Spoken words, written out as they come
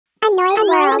paranoid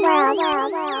world.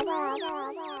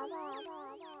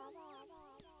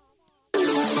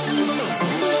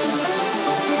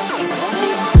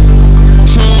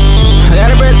 I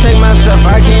gotta protect myself,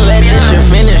 I can't let this shit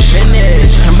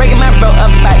finish. I'm breaking my bro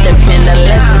up out the pen, the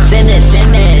lesson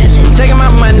sentence. I'm taking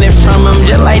my money from them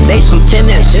just like they some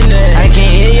tennis. I can't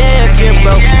hear you if you're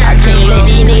broke. I can't let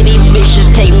these nitty bitches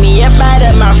take me up out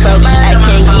of my folks. I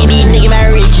can't give these niggas my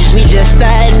riches, we just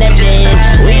starting that bench.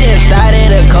 We just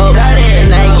started a coke, and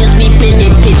I used to be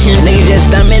pinning pitching. Niggas just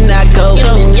stumbling our coke.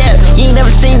 Yeah, you ain't never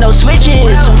seen no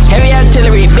switches. Heavy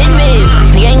artillery business.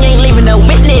 The gang ain't leaving no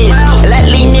witness. I like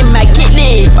leaning my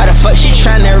kidney. Why the fuck she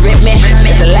tryna rip me?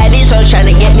 It's a lot of these hoes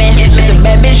tryna get me. It's a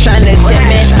bad bitch tryna tip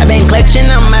me. I been clutching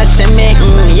on my semi.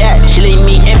 Yeah, she leave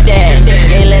me empty.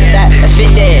 Ain't let that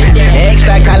fit there.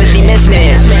 Extra college she miss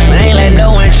me. But I ain't let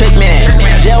no one trick me.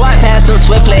 She'll walk past them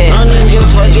swiftly. I don't even give a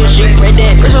fuck if she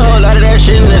pretty. There's a whole lot of that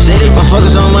shit in the city. But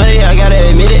focus on money, I gotta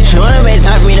admit it. She wanna make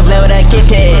time for me to play with that Kit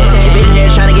Kat. The bitch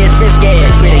here tryna get frisky.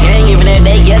 Free the gang even if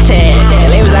they get tagged. The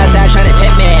labels outside tryna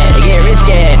pet me. They get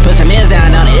risky. Put some hands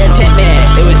down on it, attempt me.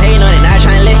 They was hating on it, not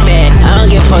tryna lift me. I don't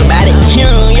give a fuck about it.